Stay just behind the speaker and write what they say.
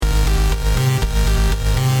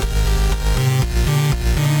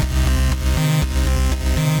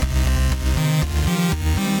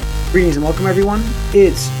Greetings and welcome, everyone.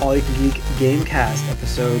 It's All You Can Geek Gamecast,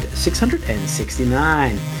 episode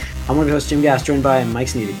 669. I'm one of your hosts, Jim Gass, joined by Mike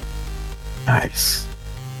Sneedy. Nice.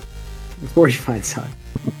 45 Son.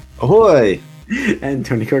 Ahoy! And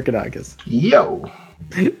Tony Korkodakis. Yo!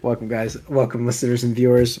 Welcome, guys. Welcome, listeners and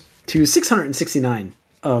viewers, to 669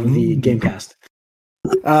 of the Gamecast.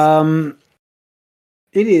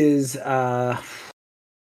 It is, I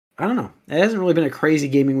don't know. It hasn't really been a crazy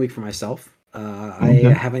gaming week for myself.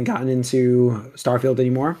 I haven't gotten into Starfield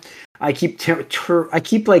anymore. I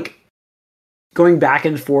keep like going back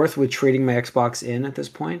and forth with trading my Xbox in at this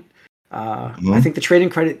point. I think the trading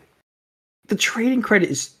credit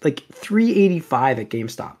is like $3.85 at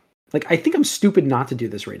GameStop. Like, I think I'm stupid not to do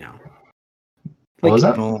this right now. What was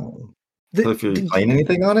that? So if you're playing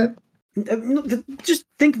anything on it? Just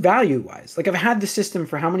think value wise. Like, I've had the system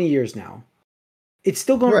for how many years now? It's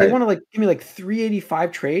still going. Right. They want to give me like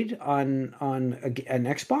 $3.85 trade on an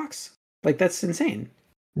Xbox. Like, that's insane.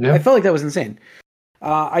 Yeah. I felt like that was insane.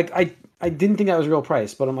 I didn't think that was a real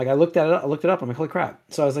price, but I'm like, I looked it up. I'm like, holy crap!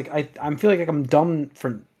 So I was like, I feel like I'm dumb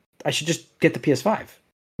for. I should just get the PS5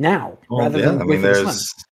 now rather than wait for the Slim.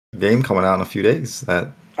 There's a game coming out in a few days.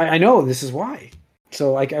 I know this is why.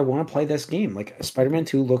 So like, I want to play this game. Like, Spider-Man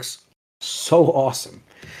 2 looks so awesome.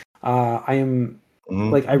 I am.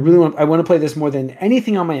 Like, I want to play this more than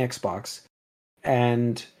anything on my Xbox,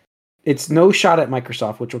 and it's no shot at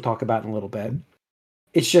Microsoft, which we'll talk about in a little bit.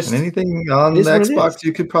 It's just and anything on the Xbox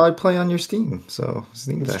you could probably play on your Steam. So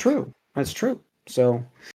Steam Deck. That's true. So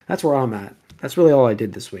that's where I'm at. That's really all I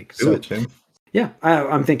did this week. Do it, Jim. Yeah,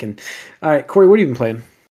 I'm thinking. All right, Corey, what have you been playing?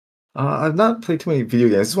 I've not played too many video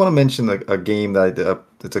games. I just want to mention a game that I did.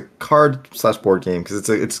 It's a card/board game because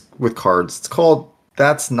it's with cards. It's called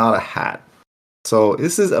That's Not a Hat. So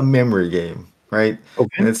this is a memory game, right? Okay.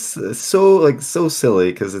 And it's so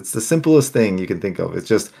silly because it's the simplest thing you can think of. It's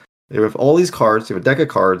just you have all these cards, you have a deck of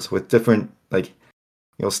cards with different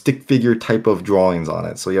stick figure type of drawings on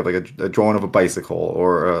it. So you have like a drawing of a bicycle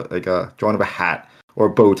or a drawing of a hat or a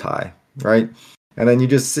bow tie, right? And then you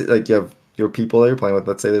just sit, like, you have your people that you're playing with.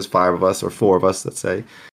 Let's say there's 5 of us or 4 of us. Let's say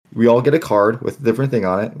we all get a card with a different thing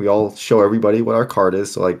on it. We all show everybody what our card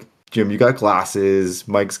is. So like, Jim, you got glasses.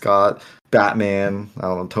 Mike's got Batman. I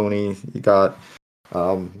don't know, Tony, you got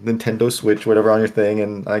Nintendo Switch, whatever on your thing,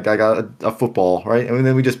 and I got a football, right? And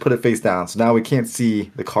then we just put it face down, so now we can't see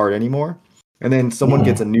the card anymore. And then someone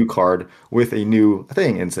gets a new card with a new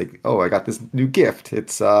thing, and it's like, oh, I got this new gift.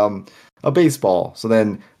 It's a baseball. So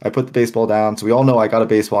then I put the baseball down, so we all know I got a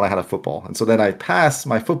baseball and I had a football. And so then I pass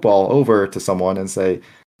my football over to someone and say,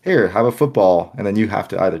 here, have a football, and then you have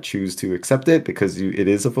to either choose to accept it because it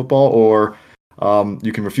is a football, or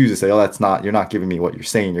you can refuse to say, oh, you're not giving me what you're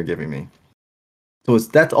saying you're giving me. So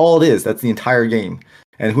that's all it is. That's the entire game.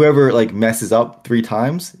 And whoever like messes up 3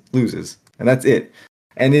 times loses. And that's it.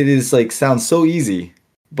 And it is like, sounds so easy,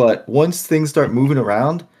 but once things start moving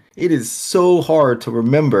around, it is so hard to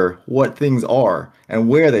remember what things are and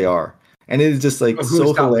where they are. And it is just like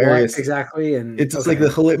so hilarious. Exactly. And it's just like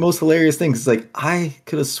the most hilarious thing. It's like, I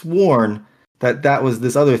could have sworn that was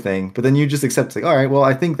this other thing, but then you just accept, it's like, all right, well,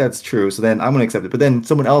 I think that's true, so then I'm going to accept it. But then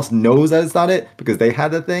someone else knows that it's not it because they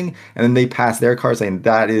had that thing, and then they pass their card saying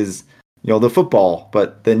that is, the football,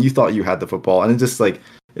 but then you thought you had the football, and it just like,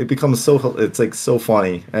 it becomes it's like so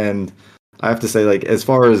funny. And I have to say, like, as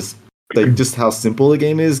far as like just how simple the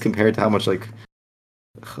game is compared to how much like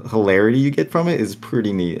hilarity you get from it is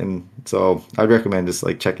pretty neat. And so I'd recommend just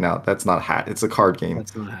like checking out That's Not a Hat. It's a card game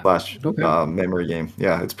 / memory game.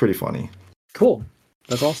 Yeah, it's pretty funny. Cool.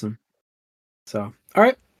 That's awesome. So, all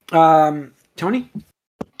right. Tony?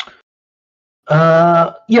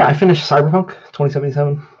 Yeah, I finished Cyberpunk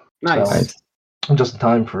 2077. Nice. So, just in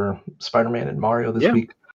time for Spider-Man and Mario this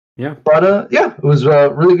week. Yeah. But, yeah, it was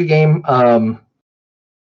a really good game.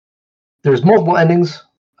 There's multiple endings,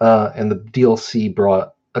 and the DLC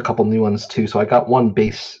brought a couple new ones, too. So I got one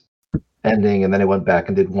base ending, and then I went back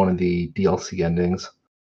and did one of the DLC endings.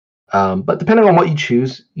 But depending on what you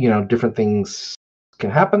choose, different things can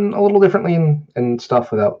happen a little differently and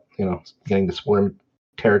stuff without, getting to spoiler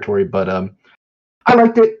territory. But I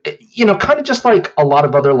liked it, kind of just like a lot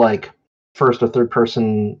of other like first or third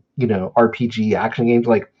person, RPG action games.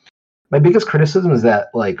 Like, my biggest criticism is that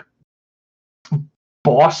like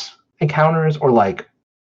boss encounters or like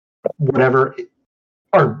whatever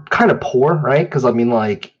are kind of poor, right? Because I mean,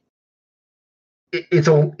 like,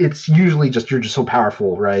 it's usually just you're just so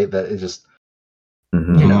powerful, right? That it's just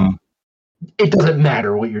it doesn't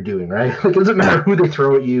matter what you're doing, right? Like, it doesn't matter who they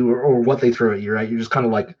throw at you or what they throw at you, right? You're just kind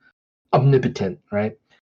of like omnipotent, right?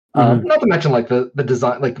 Not to mention like the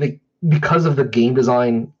design, like because of the game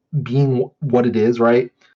design being what it is,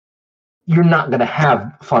 right? you're not going to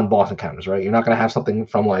have fun boss encounters, right? You're not going to have something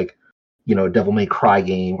from like, Devil May Cry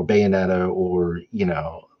game or Bayonetta or,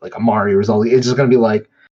 like a Mario or Zelda. It's just going to be like,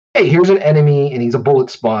 hey, here's an enemy and he's a bullet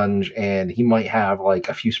sponge and he might have like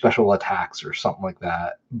a few special attacks or something like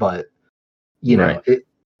that. But,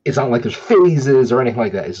 it's not like there's phases or anything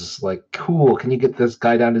like that. It's just like, cool, can you get this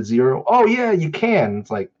guy down to 0? Oh, yeah, you can. It's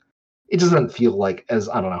like, it just doesn't feel like as,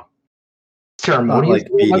 I don't know, ceremonious.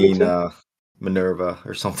 Not like beating Minerva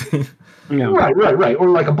or something. Yeah. Right. Or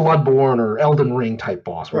like a Bloodborne or Elden Ring type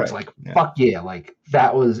boss where it's like, fuck yeah, like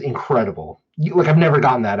that was incredible. Like I've never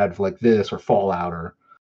gotten that out of like this or Fallout or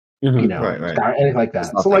anything like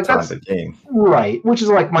that. So like that's the game, right? Which is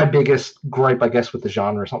like my biggest gripe, I guess, with the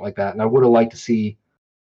genre or something like that. And I would have liked to see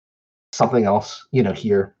something else,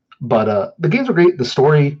 here. But the games were great. The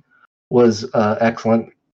story was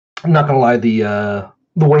excellent. I'm not gonna lie, the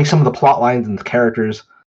way some of the plot lines and the characters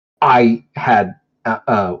I had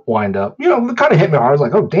wind up, it kind of hit me hard. I was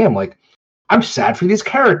like, oh damn, like I'm sad for these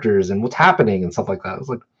characters and what's happening and stuff like that. I was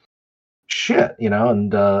like, shit,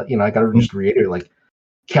 and I gotta just reiterate, like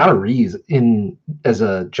Keanu Reeves as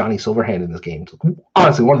a Johnny Silverhand in this game,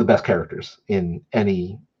 honestly one of the best characters in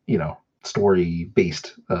any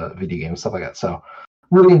story-based video game, stuff like that. So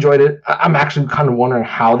really enjoyed it. I'm actually kind of wondering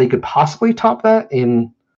how they could possibly top that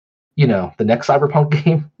in the next Cyberpunk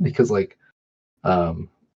game, because like who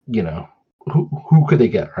could they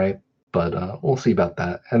get, right? But we'll see about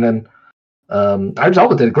that. And then Idris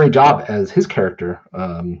Elba did a great job as his character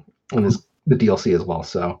in the DLC as well.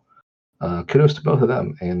 So kudos to both of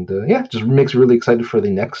them. And just makes me really excited for the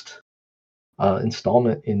next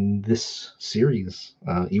installment in this series,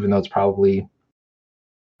 even though it's probably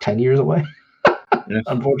 10 years away,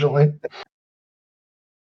 unfortunately.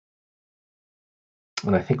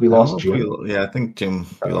 And I think we lost Jim. I think Jim.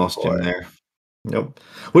 We lost Jim there. Nope.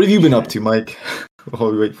 What have you been up to, Mike?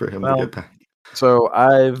 While we wait for him to get back. So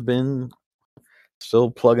I've been still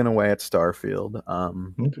plugging away at Starfield.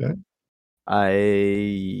 Okay.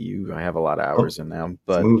 I have a lot of hours in now,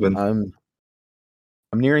 but I'm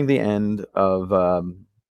nearing the end of the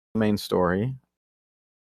main story.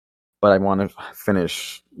 But I want to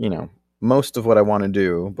finish, most of what I want to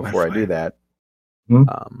do before I do that. There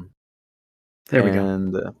we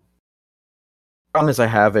go. The problem is I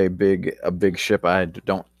have a big ship I'm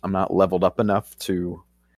not leveled up enough to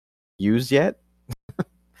use yet.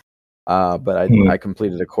 But I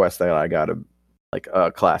completed a quest that I got a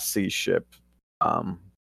Class C ship. I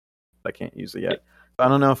can't use it yet. I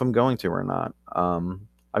don't know if I'm going to or not.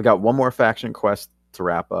 I've got one more faction quest to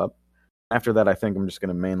wrap up. After that, I think I'm just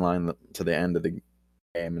going to mainline to the end of the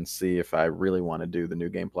game and see if I really want to do the new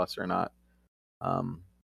game plus or not. I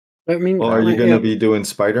mean, are you going to be doing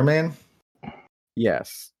Spider-Man?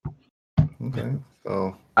 Yes. Okay.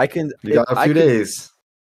 So I can. You got a few days.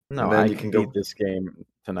 No, I can beat this game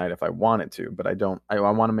tonight if I wanted to, but I don't. I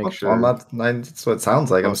want to make sure. That's what it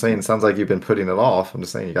sounds like. I'm saying it sounds like you've been putting it off. I'm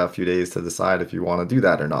just saying you got a few days to decide if you want to do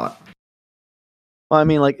that or not. Well, I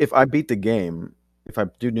mean, like if I beat the game, if I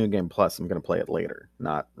do New Game Plus, I'm going to play it later,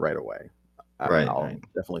 not right away. I'll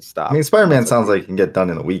definitely stop. I mean, Spider-Man sounds like you can get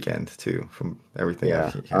done in a weekend too, from everything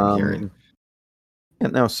I'm hearing.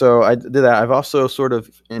 So I did that. I've also sort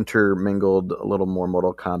of intermingled a little more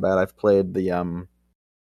Mortal Kombat. I've played the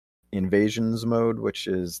Invasions mode, which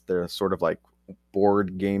is their sort of like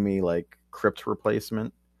board gamey like crypt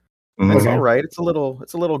replacement. It's all right. It's a little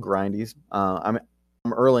grindy. I'm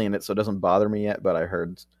early in it, so it doesn't bother me yet. But I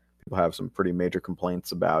heard people have some pretty major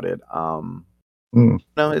complaints about it. No,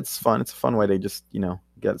 it's fun. It's a fun way to just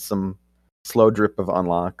get some slow drip of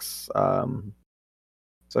unlocks.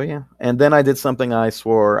 So yeah, and then I did something I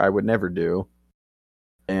swore I would never do,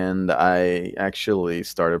 and I actually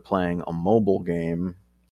started playing a mobile game,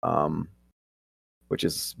 which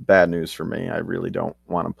is bad news for me. I really don't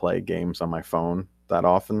want to play games on my phone that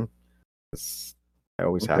often. I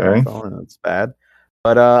always have my phone, and it's bad.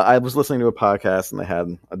 But I was listening to a podcast, and they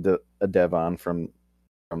had a dev on from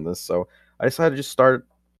this, so I decided to just start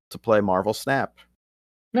to play Marvel Snap.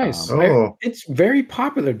 Nice. It's very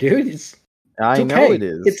popular, dude. I know it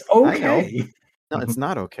is. It's okay. No, it's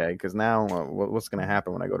not okay, because now what's going to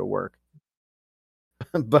happen when I go to work?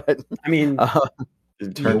 But I mean,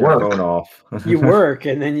 you turn your phone off. You work,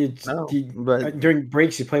 and then but during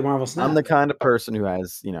breaks you play Marvel Snap. I'm the kind of person who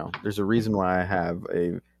has, there's a reason why I have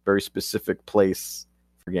a very specific place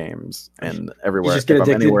for games, and everywhere. If I'm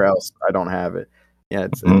anywhere else, I don't have it. Yeah,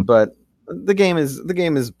 but the game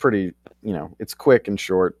is pretty, it's quick and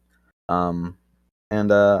short, and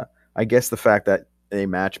I guess the fact that they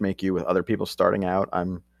matchmake you with other people starting out,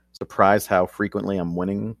 I'm surprised how frequently I'm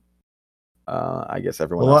winning. I guess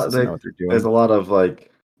everyone else doesn't know what they're doing. There's a lot of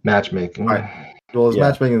like Matchmaking. Right. Well, as Yeah.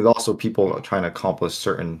 matchmaking is also people trying to accomplish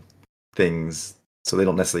certain things, so they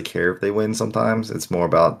don't necessarily care if they win. Sometimes it's more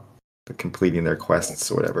about completing their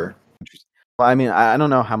quests or whatever. Well, I mean, I don't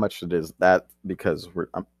know how much it is that because we're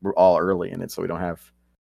all early in it, so we don't have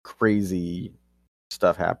crazy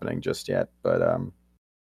stuff happening just yet. But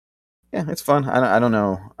yeah, it's fun. I don't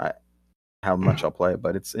know how much I'll play,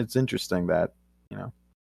 but it's interesting that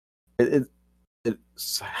it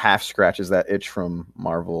half scratches that itch from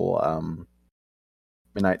Marvel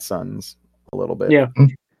Midnight Suns a little bit. Yeah.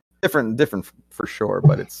 Different for sure,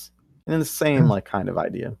 but it's in the same like kind of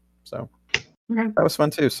idea. So that was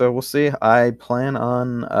fun too. So we'll see. I plan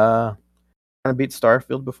on trying to beat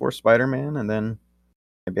Starfield before Spider-Man, and then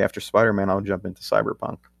maybe after Spider-Man, I'll jump into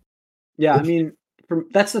Cyberpunk. Yeah, I mean,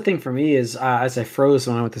 that's the thing for me is as I froze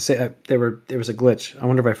when I went to say there was a glitch. I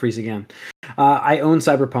wonder if I freeze again. I own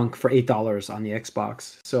Cyberpunk for $8 on the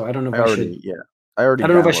Xbox, so I don't know if I should. Yeah, I don't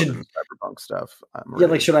know if I should Cyberpunk stuff.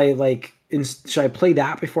 Should I play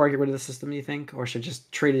that before I get rid of the system? Do you think, or should I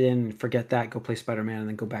just trade it in, forget that, go play Spider-Man, and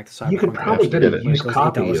then go back to Cyberpunk? You could probably get a used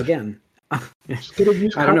copy again. Just get a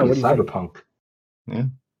used copy of Cyberpunk. Yeah.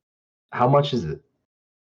 How much is it?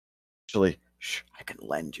 Actually, I can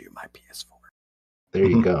lend you my PS4. There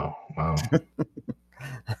you go. Wow.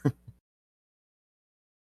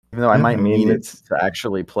 Even though I might need it to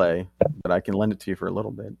actually play, but I can lend it to you for a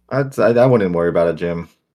little bit. I wouldn't worry about it, Jim.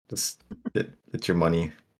 Just get your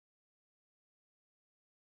money.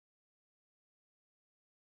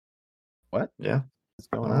 What? Yeah. What's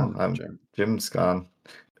going on, Jim? Jim's gone.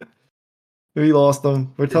 We lost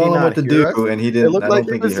him. We're telling him what to do, and he didn't. I don't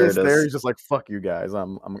think he heard us. There. He's just like, "Fuck you guys,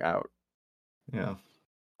 I'm out." Yeah.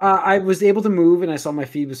 I was able to move, and I saw my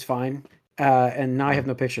feed was fine. And now I have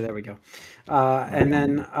no picture. There we go. And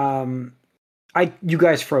then you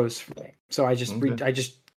guys froze, so I just I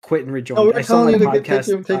just quit and rejoined. No, we're telling you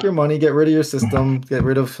to take your money, get rid of your system, get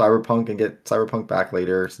rid of Cyberpunk, and get Cyberpunk back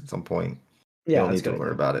later at some point. Yeah, you don't need to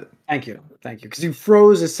worry about it. Thank you, because you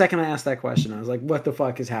froze the second I asked that question. I was like, "What the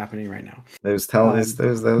fuck is happening right now?" They was telling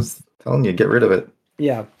you get rid of it.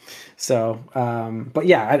 Yeah. So, but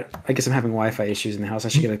yeah, I guess I'm having Wi-Fi issues in the house. I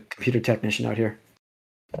should get a computer technician out here.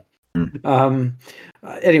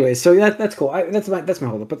 Anyway, so that's cool. That's my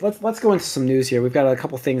hold up. But let's go into some news here. We've got a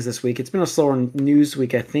couple things this week. It's been a slower news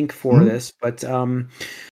week, I think, for this. But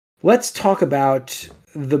let's talk about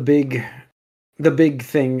the big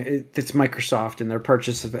thing. It's Microsoft and their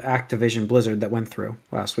purchase of Activision Blizzard that went through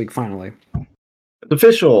last week. Finally,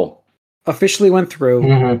 officially went through.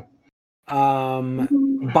 Mm-hmm.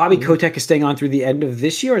 Bobby Kotick is staying on through the end of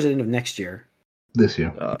this year, or is it the end of next year? This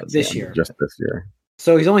year. This year. Just this year.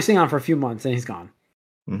 So he's only staying on for a few months, and he's gone.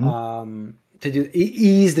 Mm-hmm. To do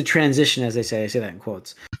ease the transition, as they say. I say that in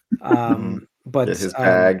quotes. But get his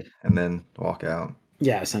bag and then walk out.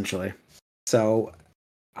 Yeah, essentially. So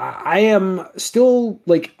I am still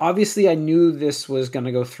obviously I knew this was going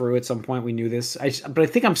to go through at some point. We knew this, but I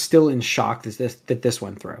think I'm still in shock that this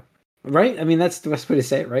went through. Right? I mean, that's the best way to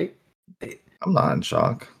say it, right? I'm not in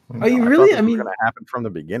shock. Are you really? I mean, it's going to happen from the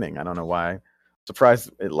beginning. I don't know why.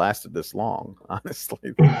 Surprised it lasted this long,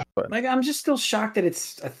 honestly. But I'm just still shocked that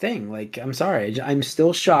it's a thing. I'm sorry. I'm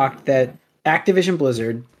still shocked that Activision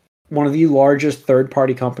Blizzard, one of the largest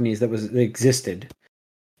third-party companies that existed.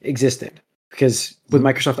 Because with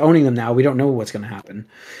Microsoft owning them now, we don't know what's going to happen.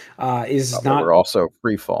 We're also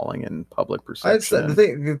free falling in public perception.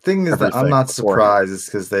 The thing is that I'm not surprised is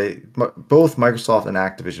because both Microsoft and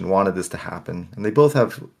Activision wanted this to happen, and they both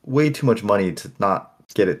have way too much money to not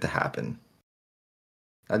get it to happen.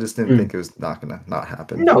 I just didn't think it was not going to not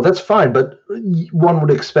happen. No, that's fine, but one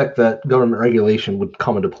would expect that government regulation would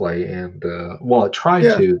come into play, and while it tried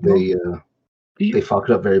to, they fucked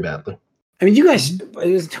up very badly. I mean, you guys,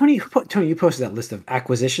 Tony, you posted that list of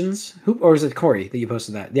acquisitions, or is it Corey that you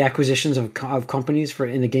posted that? The acquisitions of companies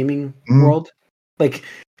in the gaming world?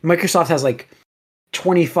 Microsoft has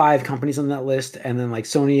 25 companies on that list, and then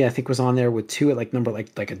Sony, I think, was on there with 2 at number a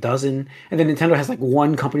dozen, and then Nintendo has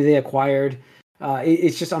 1 company they acquired.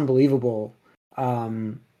 It's just unbelievable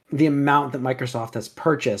the amount that Microsoft has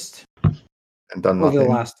purchased and done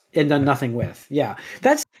nothing. Done nothing with. Yeah,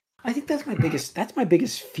 I think that's my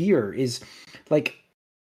biggest fear is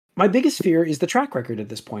my biggest fear is the track record at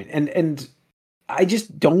this point, and I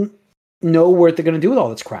just don't know what they're going to do with all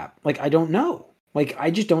this crap. I don't know. I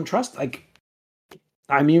just don't trust.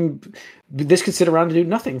 I mean, this could sit around and do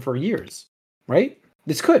nothing for years, right?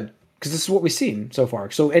 This could, because this is what we've seen so far.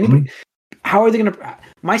 So anybody. How are they going to?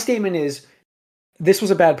 My statement is, this was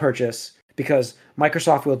a bad purchase because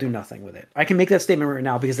Microsoft will do nothing with it. I can make that statement right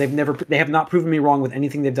now because they have not proven me wrong with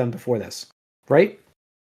anything they've done before this, right?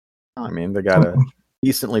 I mean, they got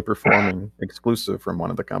decently performing exclusive from one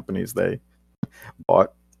of the companies they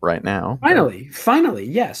bought right now. Finally,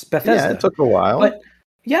 yes, Bethesda. Yeah, it took a while.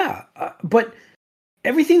 But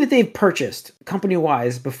everything that they've purchased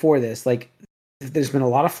company-wise before this, like, there's been a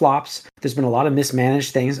lot of flops. There's been a lot of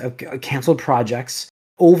mismanaged things, canceled projects,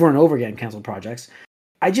 over and over again canceled projects.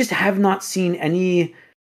 I just have not seen any,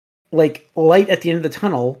 like, light at the end of the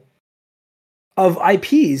tunnel of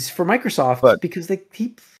IPs for Microsoft because they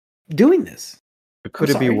keep doing this. Could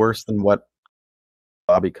it be worse than what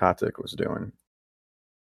Bobby Kotick was doing?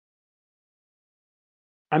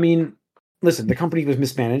 I mean, listen, the company was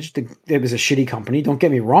mismanaged. It was a shitty company. Don't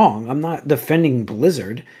get me wrong. I'm not defending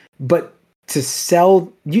Blizzard, but to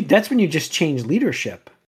sell, that's when you just change leadership.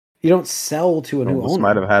 You don't sell to a new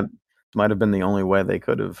owner. Might have been the only way they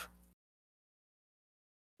could have.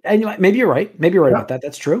 And maybe you're right. Maybe you're right about that.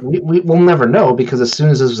 That's true. We'll never know, because as soon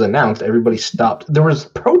as this was announced, everybody stopped. There was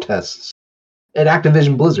protests at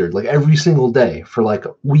Activision Blizzard like every single day for like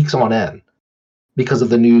weeks on end because of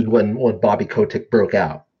the news when Bobby Kotick broke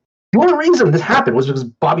out. The only reason this happened was because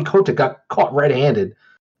Bobby Kotick got caught red-handed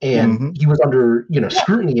and he was under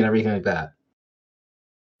scrutiny and everything like that.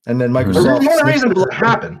 And then Microsoft. There's no reason for it to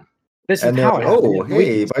happen. This is how it happened.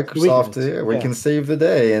 Hey, Microsoft, we can save the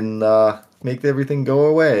day and make everything go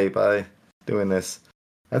away by doing this.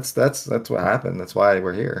 That's what happened. That's why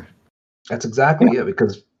we're here. That's exactly it.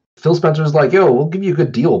 Because Phil Spencer's like, "Yo, we'll give you a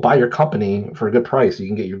good deal. Buy your company for a good price. You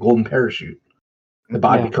can get your golden parachute." And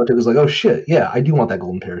Bobby Kotick was like, "Oh shit, yeah, I do want that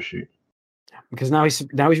golden parachute." Because now he's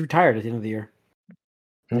retired at the end of the year,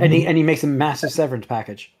 and he makes a massive severance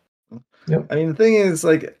package. Yep. I mean, the thing is,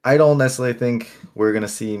 like, I don't necessarily think we're gonna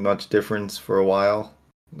see much difference for a while.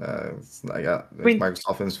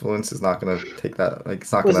 Microsoft influence is not gonna take that. Like,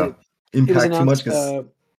 it's not gonna impact too much.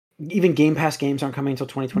 Even Game Pass games aren't coming until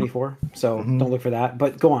 2024, so don't look for that.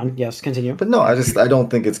 But go on, yes, continue. But no, I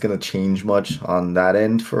don't think it's gonna change much on that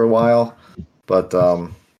end for a while. But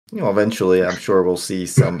eventually, I'm sure we'll see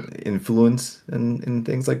some influence in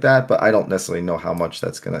things like that. But I don't necessarily know how much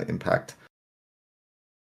that's gonna impact.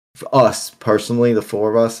 For us personally, the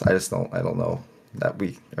four of us, I don't know that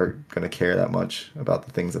we are going to care that much about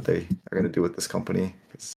the things that they are going to do with this company.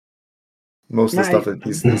 Most of the stuff that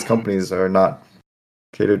these companies are not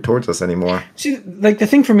catered towards us anymore. See, like, the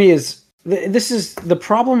thing for me is, this is the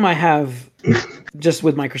problem I have just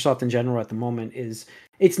with Microsoft in general at the moment is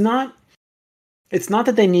it's not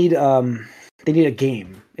that they need a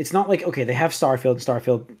game. It's not like, okay, they have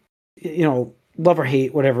Starfield, love or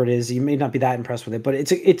hate, whatever it is, you may not be that impressed with it, but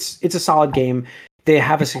it's a solid game. They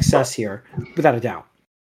have a success here, without a doubt.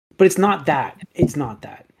 But it's not that. It's not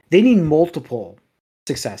that. They need multiple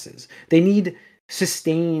successes. They need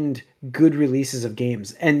sustained good releases of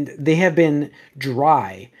games, and they have been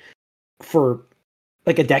dry for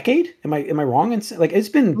like a decade. Am I wrong? And like, it's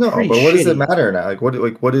been no, but what shitty. Does it matter now?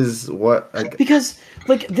 What is because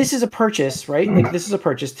this is a purchase, right? Like, this is a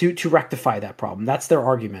purchase to rectify that problem. That's their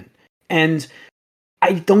argument. And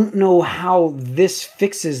I don't know how this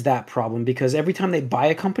fixes that problem, because every time they buy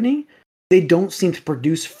a company, they don't seem to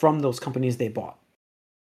produce from those companies they bought.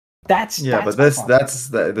 That's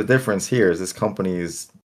the difference here is this company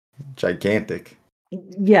is gigantic.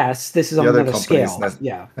 Yes, this is on another scale.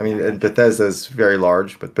 I mean, Bethesda is very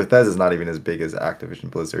large, but Bethesda is not even as big as Activision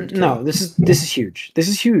Blizzard. No, this is huge. This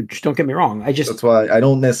is huge. Don't get me wrong. That's why I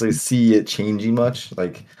don't necessarily see it changing much.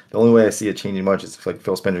 Like, the only way I see it changing much is if, like,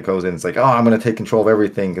 Phil Spencer goes in, it's like, oh, I'm going to take control of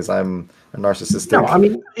everything because I'm a narcissistic. No, I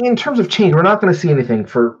mean, in terms of change, we're not going to see anything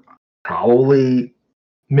for probably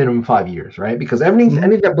minimum 5 years, right? Because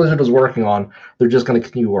anything that Blizzard was working on, they're just going to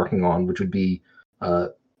continue working on, which would be,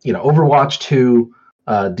 Overwatch 2.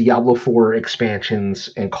 Diablo 4 expansions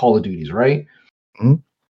and Call of Duties, right?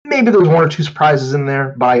 Maybe there's one or two surprises in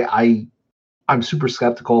there, but I'm super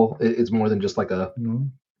skeptical. It's more than just like a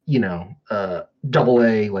double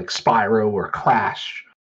A like Spyro or Clash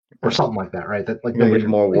or something like that, right? That like maybe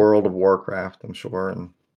more World of Warcraft, I'm sure.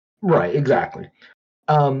 Right, exactly.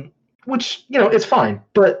 Which it's fine,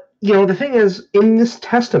 but the thing is, in this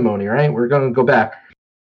testimony, right? We're going to go back.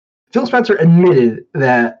 Phil Spencer admitted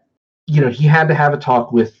that. He had to have a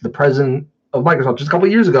talk with the president of Microsoft just a couple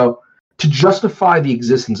of years ago to justify the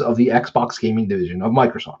existence of the Xbox gaming division of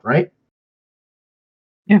Microsoft, right?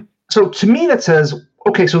 Yeah. So to me, that says,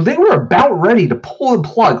 okay, so they were about ready to pull the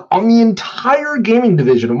plug on the entire gaming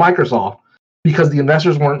division of Microsoft because the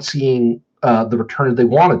investors weren't seeing the returns they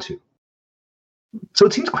wanted to. So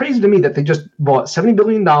it seems crazy to me that they just bought $70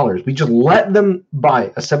 billion. We just let them buy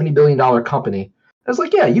a $70 billion company. It's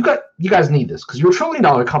like, yeah, you guys need this because you're a $1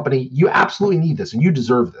 trillion company. You absolutely need this, and you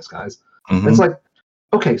deserve this, guys. It's like,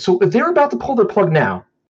 okay, so if they're about to pull their plug now,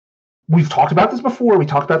 we've talked about this before. We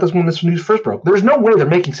talked about this when this news first broke. There's no way they're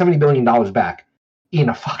making $70 billion back in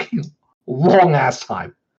a fucking long ass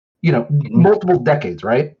time. Multiple decades,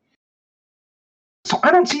 right? So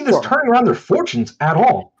I don't see this turning around their fortunes at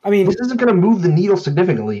all. I mean, this isn't going to move the needle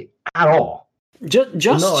significantly at all. Just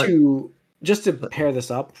to pair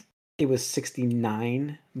this up, it was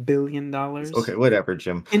 $69 billion. Okay, whatever,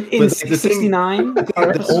 Jim. In 69?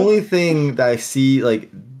 The only thing that I see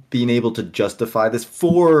like being able to justify this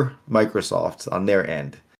for Microsoft on their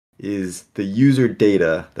end is the user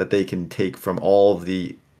data that they can take from all of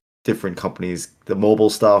the different companies, the mobile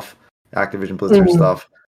stuff, Activision Blizzard stuff,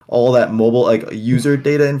 all that mobile like user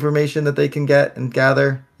data information that they can get and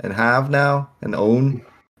gather and have now and own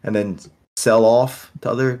and then sell off to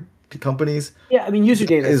other companies. Yeah, I mean, user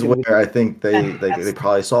data is where I think they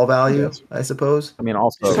probably saw value. I suppose. I mean,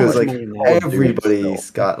 also because like everybody's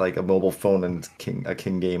got like a mobile phone and a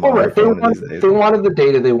King game on their phone these days. They wanted the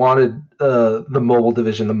data. They wanted the mobile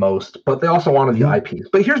division the most, but they also wanted the IPs.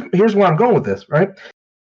 But here's where I'm going with this, right?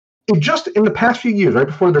 It just in the past few years, right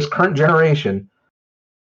before this current generation,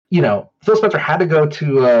 Phil Spencer had to go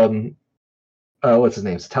to what's his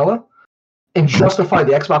name, Satella, and justify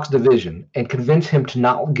the Xbox division and convince him to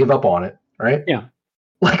not give up on it, right? Yeah.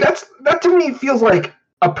 Like that to me feels like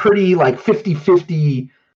a pretty like 50-50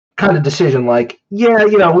 kind of decision. Like, yeah,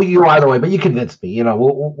 we can go either way, but you convinced me,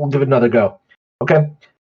 we'll give it another go. Okay.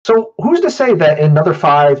 So who's to say that in another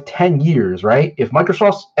 5-10 years, right? If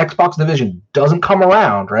Microsoft's Xbox division doesn't come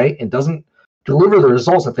around, right, and doesn't deliver the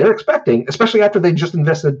results that they're expecting, especially after they just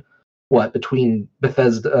invested between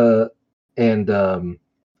Bethesda and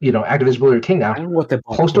Activision Blizzard King now,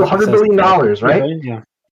 close to $100 billion, right? Yeah.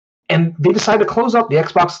 And they decide to close up the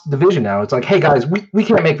Xbox division now. It's like, hey guys, we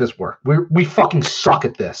can't make this work. We fucking suck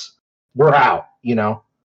at this. We're out.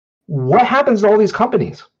 What happens to all these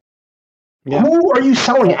companies? Yeah. Who are you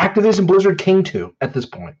selling Activision Blizzard King to at this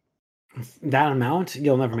point? That amount,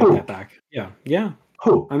 you'll never make that back. Yeah.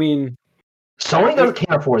 Who? I mean, Sony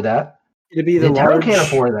can't afford that. It'll be the Nintendo large. Can't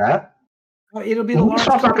afford that. It'll be the large.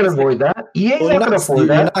 Microsoft's not going to avoid that. EA's not going to afford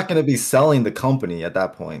that. You're not going to be selling the company at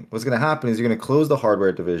that point. What's going to happen is you're going to close the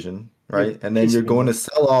hardware division, right? And then you're going to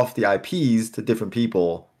sell off the IPs to different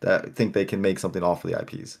people that think they can make something off of the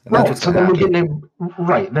IPs. And right. So then we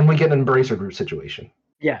get an Embracer Group situation.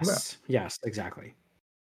 Yes. Yes. Exactly.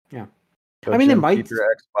 Yeah. So I mean, it might future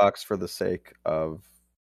Xbox for the sake of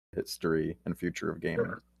history and future of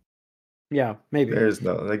gaming. Yeah, maybe. There's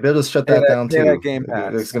no they'll just shut that down too.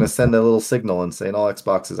 Gamecast. It's going to send a little signal and saying all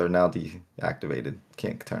Xboxes are now deactivated,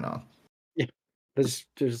 can't turn on. Yeah, there's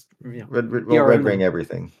red ring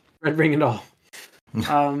everything. Red ring and all.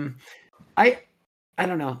 I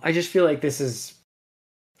don't know. I just feel like this is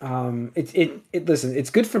listen. It's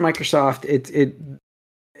good for Microsoft. Is it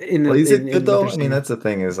good though? I mean, that's the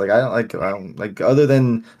thing is like I don't like other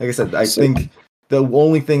than like I said. I think. The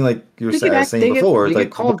only thing, like you were saying before, is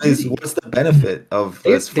like, what's the benefit of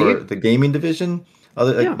this for the gaming division?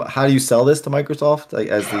 How do you sell this to Microsoft? Like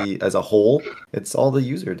as a whole, it's all the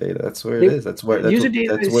user data. That's where it is. That's where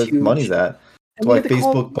money's at. That's why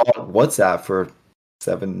Facebook bought WhatsApp for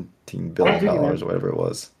 $17 billion or whatever it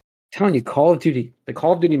was. I'm telling you, Call of Duty, the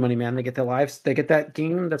Call of Duty money, man. They get their lives. They get that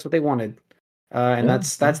game. That's what they wanted. And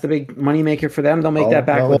that's the big money maker for them. They'll make that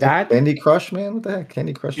back with that. Candy Crush, man. What the heck?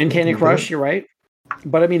 Candy Crush. And Candy Crush, you're right.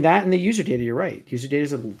 But I mean that and the user data, you're right. User data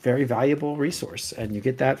is a very valuable resource, and you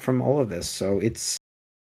get that from all of this. So it's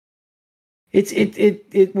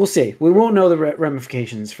we'll see. We won't know the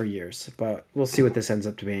ramifications for years, but we'll see what this ends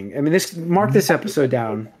up to being. I mean, mark this episode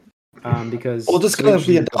down because just going to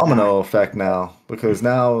be a domino effect now. Because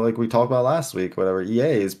now, like we talked about last week, whatever,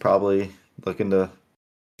 EA is probably looking to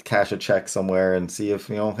cash a check somewhere and see if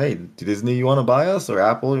hey, Disney, you want to buy us, or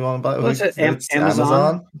Apple, you want to buy us?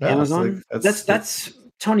 Amazon. Yeah, Amazon. That's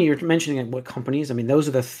Tony. You're mentioning what companies? I mean, those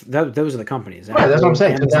are the companies. Right, that's what I'm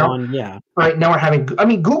saying. Amazon, now, right now we're having. I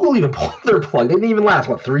mean, Google even pulled their plug. They didn't even last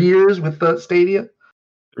 3 years with the Stadia,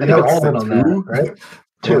 and they're all in on that, right?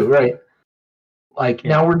 2, right? Like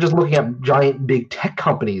now we're just looking at giant big tech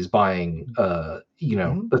companies buying, the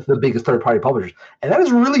biggest third-party publishers, and that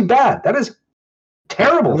is really bad. That is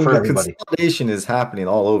terrible for everybody. Consolidation is happening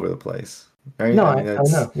all over the place, right? No, I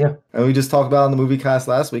know. Yeah, and we just talked about in the movie cast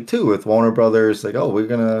last week too with Warner Brothers. Like, we're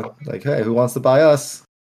gonna hey, who wants to buy us?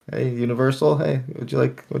 Hey, Universal. Hey, would you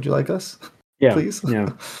like us? Yeah, please. Yeah,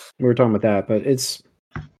 we were talking about that, but it's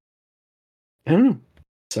I don't know.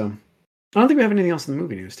 So I don't think we have anything else in the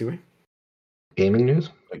movie news, do we? Gaming news?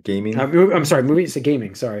 Gaming? I'm sorry, movies.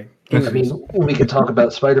 Gaming. Sorry. I mean, we could talk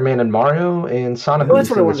about Spider-Man and Mario and Sonic. Well, that's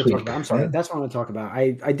what I wanted to talk about. I'm sorry. That's what I want to talk about.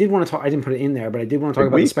 I did want to talk. I didn't put it in there, but I did want to talk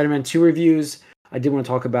about the Spider-Man 2 reviews. I did want to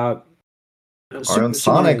talk about Mario and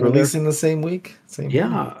Sonic releasing the same week.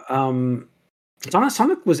 Yeah.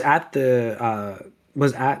 Sonic was at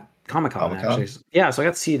Comic-Con actually. Yeah, so I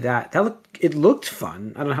got to see that. It looked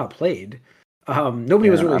fun. I don't know how it played. Nobody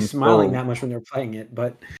was really smiling that much when they were playing it,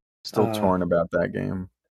 but still torn about that game.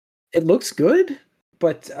 It looks good,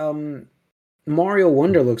 but Mario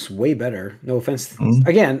Wonder looks way better. No offense.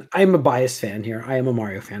 Again, I'm a biased fan here. I am a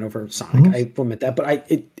Mario fan over Sonic. I admit that, but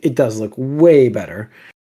it does look way better.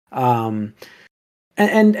 And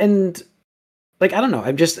like, I don't know.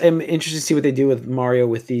 I'm interested to see what they do with Mario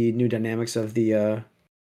with the new dynamics of the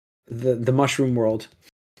mushroom world.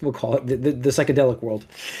 We'll call it the psychedelic world.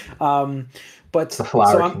 But the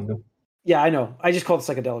flower kingdom. Yeah, I know. I just call it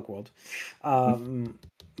psychedelic world.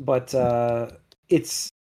 But it's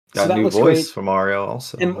got so a new voice great. for Mario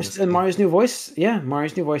also, and Mario's new voice. Yeah,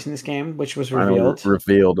 Mario's new voice in this game, which was revealed.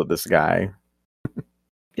 Revealed of this guy.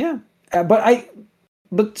 Yeah, but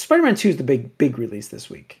Spider-Man 2 is the big release this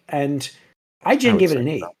week, and IGN gave it an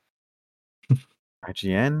 8.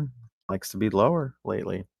 IGN likes to be lower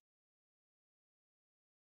lately.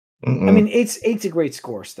 I mean, eight's a great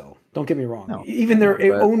score still. Don't get me wrong. No, even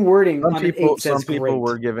their own wording on an 8 says some people great.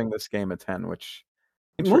 were giving this game a 10, which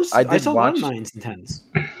I saw a lot of 9s and 10s.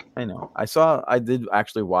 I know. I did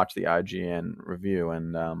actually watch the IGN review,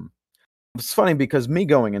 and it's funny because me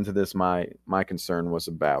going into this, my concern was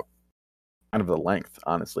about kind of the length,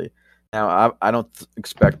 honestly. Now, I don't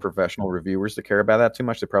expect professional reviewers to care about that too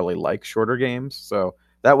much. They probably like shorter games, so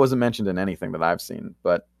that wasn't mentioned in anything that I've seen.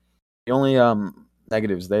 But the only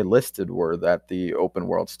negatives they listed were that the open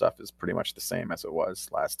world stuff is pretty much the same as it was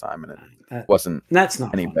last time, and it wasn't that's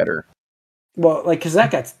not any better. Well, like, because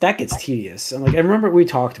that gets tedious, and like I remember we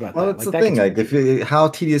talked about that. Well, that's the thing. Like, how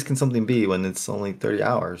tedious can something be when it's only 30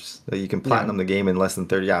 hours? That you can platinum the game in less than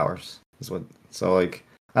 30 hours is what. So like,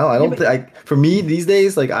 I don't think for me these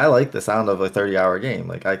days, like, I like the sound of a 30-hour game.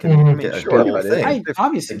 Like, I can get a whole thing.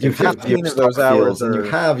 Obviously, you have your those hours, and you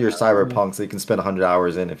have your cyberpunk, so you can spend 100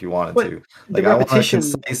 hours in if you wanted to. Like, I want a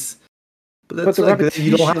concise. But that's like,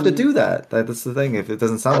 you don't have to do that. That's the thing. If it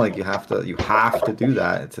doesn't sound like you have to do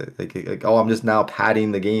that. It's like I'm just now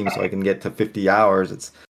padding the game so I can get to 50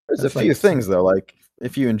 hours. There's a few things though. Like,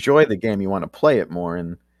 if you enjoy the game, you want to play it more,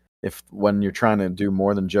 and if when you're trying to do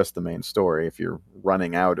more than just the main story, if you're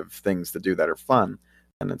running out of things to do that are fun,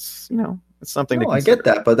 then it's it's something to consider. I get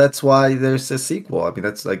that, but that's why there's a sequel. I mean,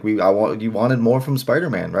 that's like you wanted more from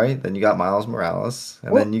Spider-Man, right? Then you got Miles Morales,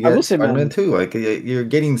 and then you get Spider-Man 2. Like, you're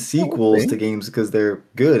getting sequels to games because they're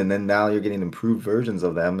good, and then now you're getting improved versions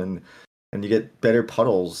of them, and you get better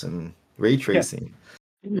puddles and ray tracing.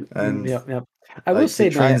 Yeah. And I will say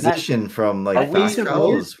the transition from like fast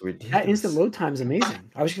travel is ridiculous. That instant load time is amazing.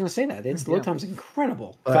 I was just going to say that the instant load time is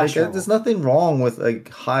incredible. There's nothing wrong with like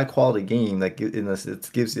high quality game. Like, in this, it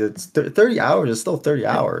gives you 30 hours. It's still 30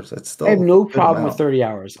 hours. It's still. I have no problem with 30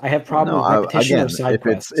 hours. I have problem with repetition of side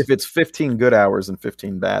quests. If it's 15 good hours and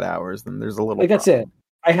 15 bad hours, then there's a little. Like, that's it.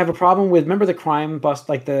 I have a problem with, remember the crime bust,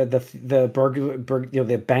 like the burglary,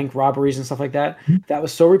 the bank robberies and stuff like that. That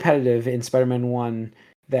was so repetitive in Spider-Man 1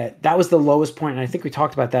 that was the lowest point, and I think we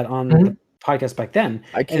talked about that on the podcast back then.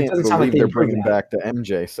 I can't believe they're bringing back the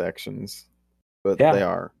MJ sections, but they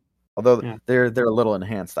are. Although they're a little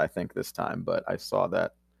enhanced, I think, this time. But I saw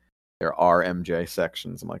that there are MJ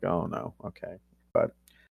sections. I'm like, oh no, okay. But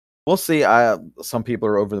we'll see. Some people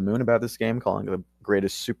are over the moon about this game, calling it the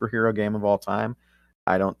greatest superhero game of all time.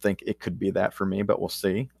 I don't think it could be that for me, but we'll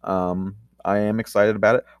see. I am excited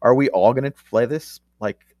about it. Are we all going to play this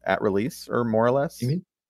like at release, or more or less? You mean?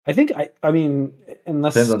 I think I mean,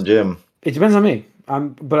 unless depends on Jim. It depends on me.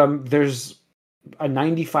 But there's a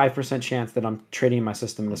 95% chance that I'm trading in my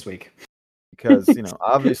system this week. Because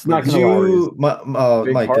obviously, Mike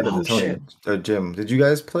and Tony, Jim, did you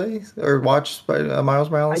guys play or watch Miles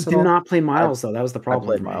Morales? I did not play Miles though. That was the problem.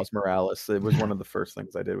 I played Miles Morales. It was one of the first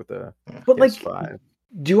things I did with the PS5.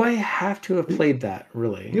 Do I have to have played that?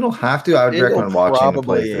 Really? You don't have to. I would recommend watching a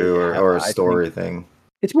playthrough or a story thing.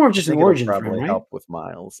 It's more of just an origin probably for him, right? Help with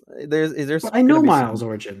Miles. I know Miles'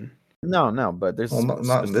 origin. No, but there's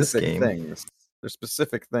not in this game. Things. There's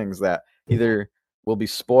specific things that either will be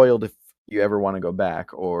spoiled if you ever want to go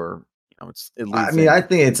back, or it's. I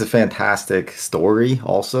think it's a fantastic story.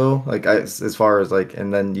 Also, like as far as like,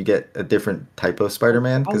 and then you get a different type of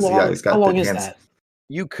Spider-Man because he's got how long the is hands. that?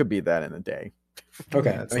 You could beat that in a day.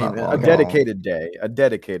 Okay, a dedicated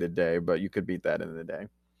day, but you could beat that in a day.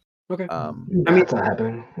 Okay. I mean, it's not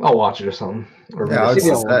happening. I'll watch it or something.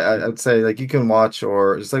 I'd say like you can watch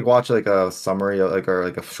or just like watch like a summary or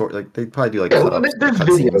like a short, like they probably do like there's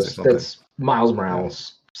videos that's Miles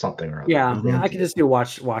Morales something or other. Yeah, I could just do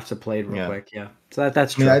watch the played real quick. Yeah, so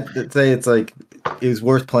that's true. I mean, I'd say it's like it's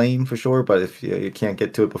worth playing for sure, but if you can't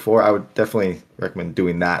get to it before, I would definitely recommend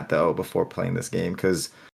doing that though before playing this game, because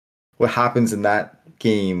what happens in that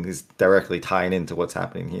game is directly tying into what's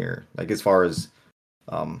happening here, like as far as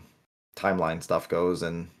timeline stuff goes.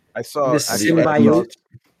 And I saw the symbiote.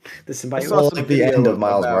 I saw like the end of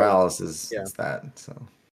Miles Morales is that. So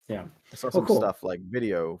yeah, I saw some stuff like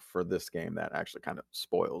video for this game that actually kind of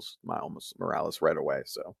spoils Miles Morales right away.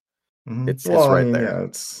 So it's right there. Yeah,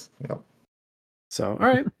 it's So, all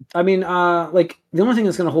right. I mean, like the only thing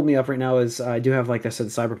that's going to hold me up right now is I do have, like I said,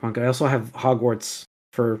 Cyberpunk. I also have Hogwarts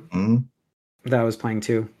for that I was playing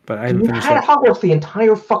too, but I haven't finished. You had Hogwarts the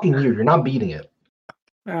entire fucking year. You're not beating it.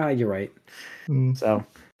 You're right. So,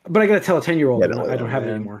 but I got to tell a 10-year-old I don't have it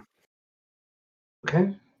anymore.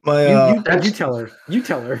 Okay. You tell her. You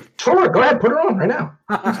tell her. Sure, go ahead. Put her on right now.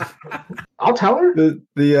 I'll tell her. Tell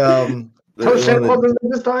her Santa Claus doesn't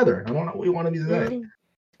exist either. I don't know what you wanted me to say.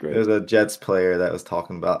 There's a Jets player that was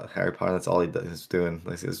talking about Harry Potter. That's all he was doing.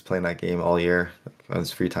 Like, he was playing that game all year on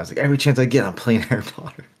his free time. Like every chance I get, I'm playing Harry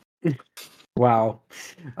Potter. Wow.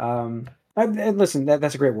 Listen,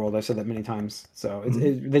 that's a great world. I've said that many times. So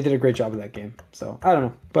they did a great job of that game. So I don't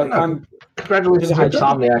know, but congratulations to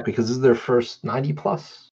Insomniac, because this is their first 90+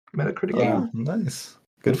 Metacritic game. Nice,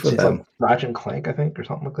 good for them. Like Ratchet and Clank, I think, or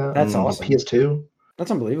something like that. That's awesome. On PS2. That's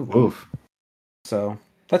unbelievable. Oof. So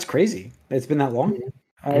that's crazy. It's been that long.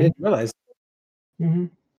 I didn't realize. Mm-hmm.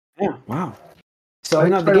 Yeah. Wow. So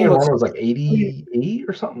the game was like 88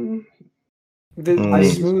 or something.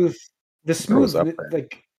 The smooth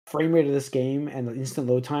like frame rate of this game and the instant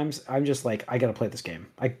load times. I'm just like, I gotta play this game.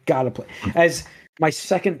 I gotta play. As my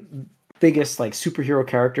second biggest like superhero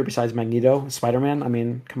character besides Magneto, Spider-Man. I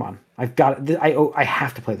mean, come on. I've got it. I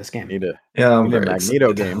have to play this game. Need a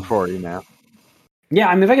Magneto game for you now. Yeah,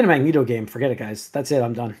 I mean, if I get a Magneto game, forget it, guys. That's it.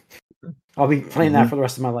 I'm done. I'll be playing that for the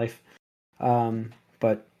rest of my life.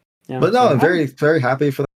 But no, I'm very, very happy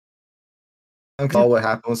for them. All what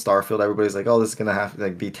happened with Starfield, everybody's like, "Oh, this is gonna have to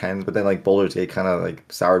like be 10," but then like Baldur's Gate kind of like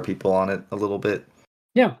soured people on it a little bit.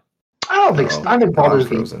 Yeah, I think Baldur's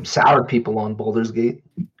Gate soured people on Baldur's Gate,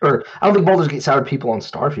 or I don't think Baldur's Gate soured people on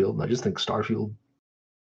Starfield. I just think Starfield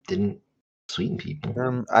didn't sweeten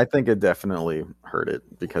people. I think it definitely hurt it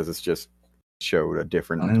because it's just showed a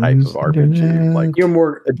different type of RPG. Like you're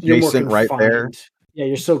more adjacent right there. Yeah,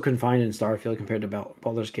 you're so confined in Starfield compared to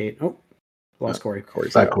Baldur's Gate. Oh, lost Corey.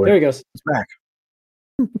 Corey's back. There he goes. He's back.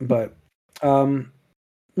 But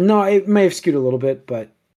no, it may have skewed a little bit,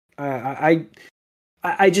 but I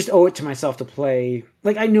just owe it to myself to play.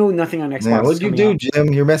 Like, I know nothing on Xbox. Yeah, what'd you do,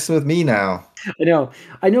 Jim? You're messing with me now. I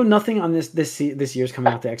know nothing on this year's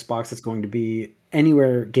coming out to Xbox that's going to be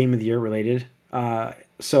anywhere Game of the Year related.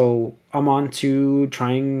 So I'm on to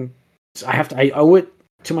trying. I owe it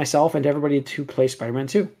to myself and to everybody to play Spider-Man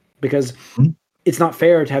 2, because it's not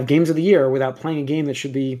fair to have Games of the Year without playing a game that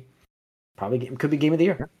could be Game of the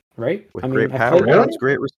Year, right? With great power comes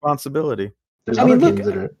great responsibility. There's other games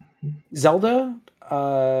that are Zelda,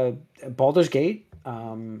 Baldur's Gate.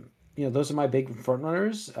 Those are my big front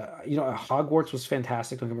runners. Hogwarts was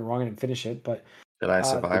fantastic. Don't get me wrong, I didn't finish it, but Jedi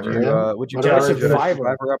Survivor. Would you Jedi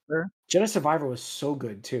Survivor up there? Jedi Survivor was so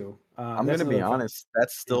good too. I'm going to be honest.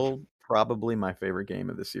 That's still probably my favorite game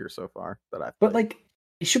of this year so far that I've played. But like,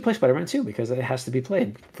 you should play Spider-Man 2 because it has to be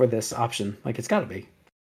played for this option. Like, it's got to be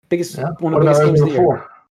one of the biggest games of the year.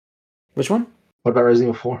 Which one? What about Resident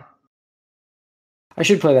Evil 4? I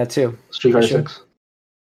should play that too. Street Fighter 6.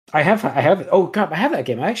 I have. Oh god, I have that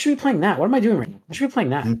game. I should be playing that. What am I doing right now? I should be playing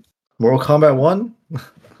that. Mortal Kombat 1?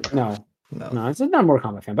 No, it's not a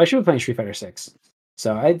Mortal Kombat fan, but I should be playing Street Fighter 6.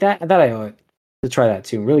 So I owe it to try that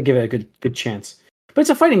too. Really give it a good chance. But it's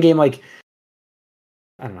a fighting game. Like,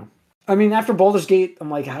 I don't know. I mean, after Baldur's Gate, I'm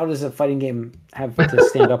like, how does a fighting game have to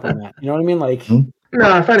stand up on that? You know what I mean? Like,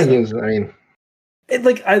 no, fighting games. I mean,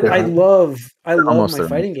 I love my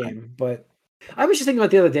fighting game, but I was just thinking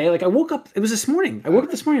about the other day. Like, I woke up. It was this morning. I woke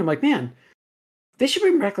up this morning. I'm like, man, they should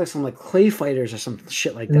bring back like some like Clay Fighters or some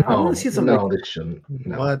shit like that. I want to see something. No, they shouldn't.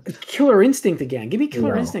 No. What? Killer Instinct again. Give me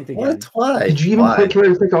Killer Instinct again. What? Why? Did you even play Killer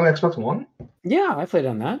Instinct on Xbox One? Yeah, I played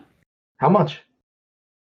on that. How much?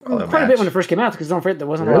 Quite a bit when it first came out, because don't forget there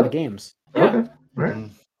wasn't a lot of games. Yeah. Okay. Right.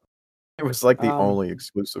 It was like the only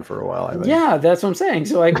exclusive for a while, I think. Yeah, that's what I'm saying.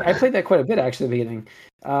 So I played that quite a bit actually at the beginning.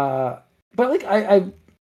 But like I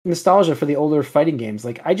nostalgia for the older fighting games.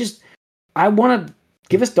 Like I want to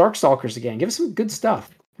give us Darkstalkers again. Give us some good stuff.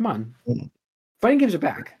 Come on. Fighting games are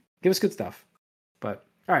back. Give us good stuff. But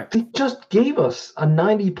all right. They just gave us a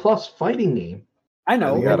 90+ fighting game. I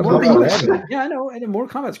know. Yeah, I know. And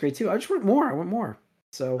Mortal Kombat's great too. I just want more.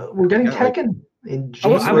 So We're getting Yeah, like- Tekken in I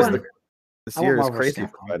want- June. I want- This I want year is Marvel vs. crazy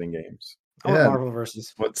for Capcom. fighting games. I want Yeah. Marvel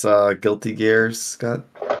versus. What's Guilty Gears got?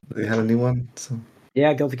 They had a new one. So.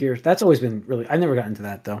 Yeah, Guilty Gear. That's always been really. I never got into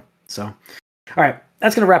that though. So, all right,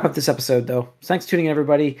 that's gonna wrap up this episode though. Thanks for tuning in,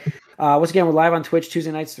 everybody. Once again, we're live on Twitch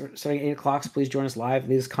Tuesday nights starting at 8:00. So please join us live.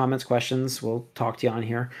 Leave us comments, questions. We'll talk to you on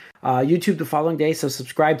here. YouTube the following day. So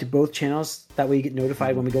subscribe to both channels. That way you get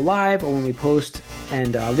notified when we go live or when we post.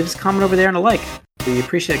 And leave us a comment over there and a like. We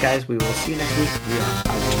appreciate it, guys. We will see you next week. We are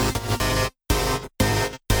out.